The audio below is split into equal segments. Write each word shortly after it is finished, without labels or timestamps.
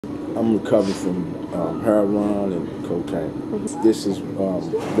I'm recovering from heroin and cocaine. This is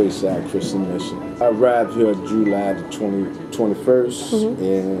Wayside Christian Mission. I arrived here July the 21st,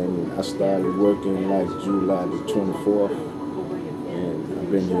 and I started working like July the 24th, and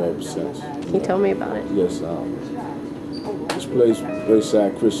I've been here ever since. Can you tell me about it? Yes. This place,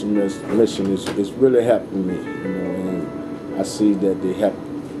 Wayside Christian Mission, is really helping me, and I see that they help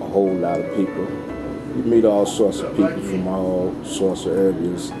a whole lot of people. You meet all sorts of people from all sorts of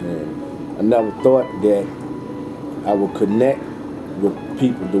areas, and I never thought that I would connect with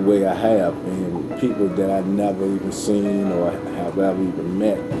people the way I have, and people that I've never even seen or have ever even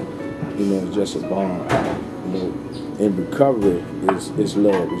met. You know, it's just a bond. You know, in recovery, it's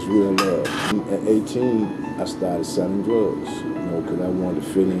love, it's real love. At 18, I started selling drugs, you know, because I wanted to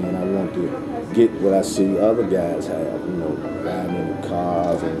fit in, I wanted to get what I see other guys have, you know, riding in the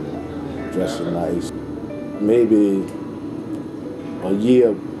cars and dressing nice. Maybe a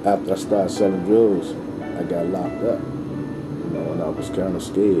year after I started selling drugs, I got locked up. You know, and I was kind of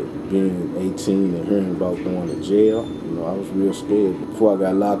scared. Being 18 and hearing about going to jail, you know, I was real scared. Before I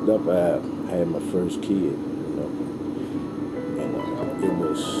got locked up, I had my first kid, you know. And it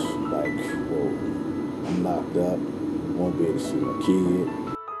was like, whoa, I'm locked up, I won't be able to see my kid.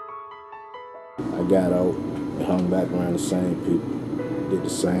 I got out and hung back around the same people, did the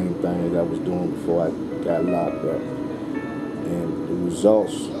same thing that I was doing before I got locked up. And the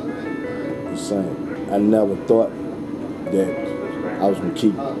results, the same. I never thought that I was going to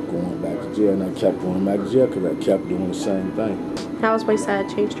keep going back to jail, and I kept going back to jail because I kept doing the same thing. How has Wayside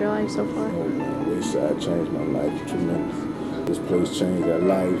changed your life so far? Oh man, Wayside changed my life tremendously. This place changed their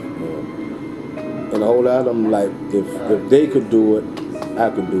life. And a whole lot of them, like, if they could do it, I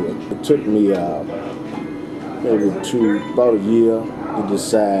could do it. It took me maybe about a year to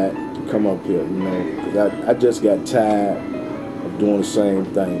decide to come up here, you know, because I just got tired of doing the same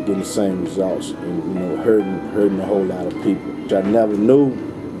thing, getting the same results, and, you know, hurting a whole lot of people. I never knew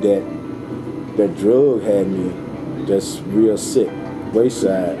that drug had me just real sick.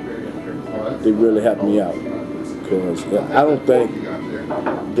 Wayside, they really helped me out, because I don't think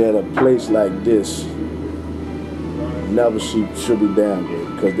that a place like this never should be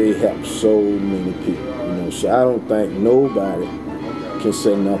downgraded, because they help so many people, you know. So I don't think nobody can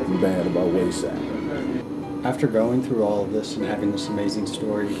say nothing bad about Wayside. After going through all of this and having this amazing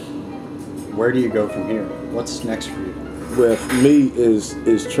story, where do you go from here? What's next for you? Well, for me is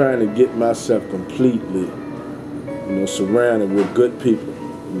trying to get myself completely, you know, surrounded with good people,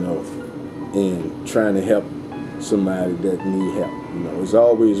 you know, and trying to help somebody that need help. You know, it's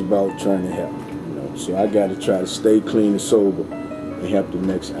always about trying to help, you know. So I got to try to stay clean and sober and help the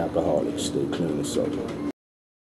next alcoholic stay clean and sober.